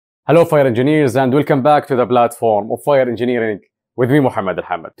Hello fire engineers and welcome back to the platform of fire engineering with me Mohammed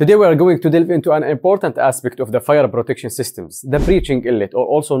Al-Hamad. Today we are going to delve into an important aspect of the fire protection systems, the breeching inlet, or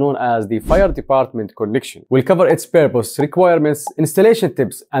also known as the fire department connection. We'll cover its purpose, requirements, installation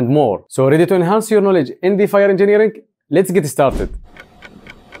tips and more. So ready to enhance your knowledge in the fire engineering? Let's get started.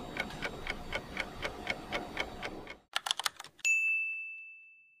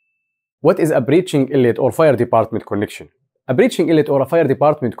 What is a breeching inlet or fire department connection? A breeching inlet or a fire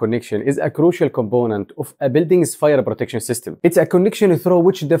department connection is a crucial component of a building's fire protection system. It's a connection through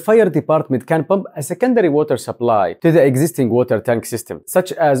which the fire department can pump a secondary water supply to the existing water tank system,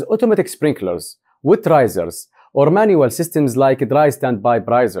 such as automatic sprinklers, wet risers, or manual systems like dry standby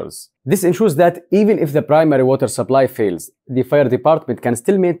risers. This ensures that even if the primary water supply fails, the fire department can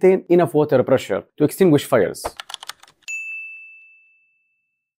still maintain enough water pressure to extinguish fires.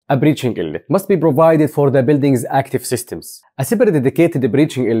 A breeching inlet must be provided for the building's active systems. A separate dedicated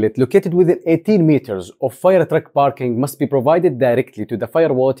breeching inlet located within 18 meters of fire truck parking must be provided directly to the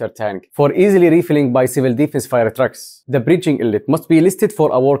fire water tank for easily refilling by civil defense fire trucks. The breeching inlet must be listed for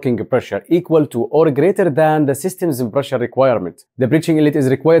a working pressure equal to or greater than the system's pressure requirement. The breeching inlet is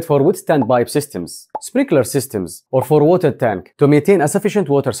required for wet standby systems, sprinkler systems, or for water tank to maintain a sufficient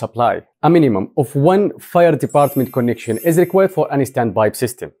water supply. A minimum of one fire department connection is required for any standby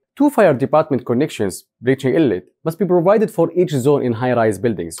system. Two fire department connections, breeching inlet, must be provided for each zone in high-rise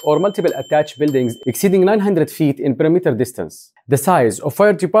buildings or multiple attached buildings exceeding 900 feet in perimeter distance. The size of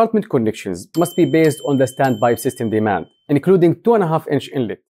fire department connections must be based on the standby system demand, including 2.5-inch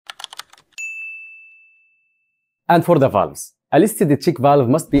inlet. And for the valves, a listed check valve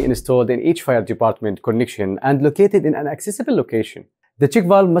must be installed in each fire department connection and located in an accessible location. The check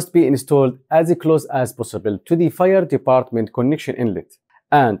valve must be installed as close as possible to the fire department connection inlet.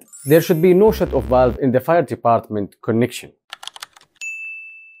 And there should be no shut-off valve in the fire department connection.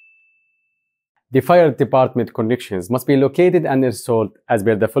 The fire department connections must be located and installed as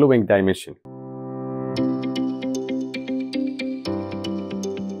per the following dimension.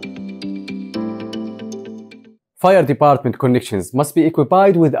 Fire department connections must be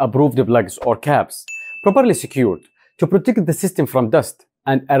equipped with approved plugs or caps, properly secured to protect the system from dust,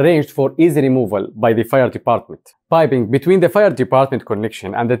 and arranged for easy removal by the fire department. Piping between the fire department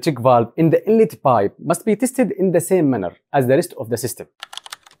connection and the check valve in the inlet pipe must be tested in the same manner as the rest of the system.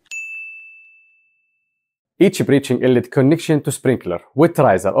 Each breeching inlet connection to sprinkler, wet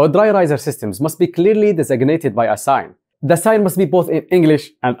riser or dry riser systems must be clearly designated by a sign. The sign must be both in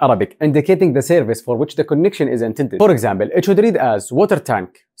English and Arabic, indicating the service for which the connection is intended. For example, it should read as water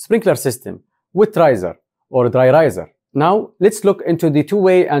tank, sprinkler system, wet riser, or dry riser. Now, let's look into the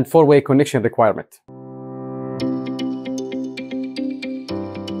two-way and four-way connection requirement.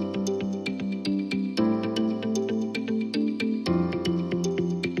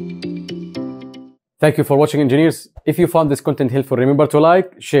 Thank you for watching, engineers. If you found this content helpful, remember to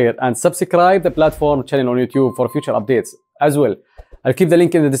like, share, and subscribe the platform channel on YouTube for future updates. As well, I'll keep the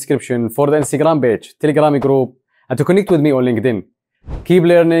link in the description for the Instagram page, Telegram group, and to connect with me on LinkedIn. Keep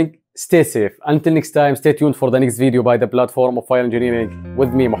learning. Stay safe. Until next time, stay tuned for the next video by the platform of fire engineering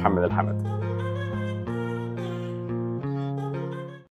with me, Mohammed Al-Hamad.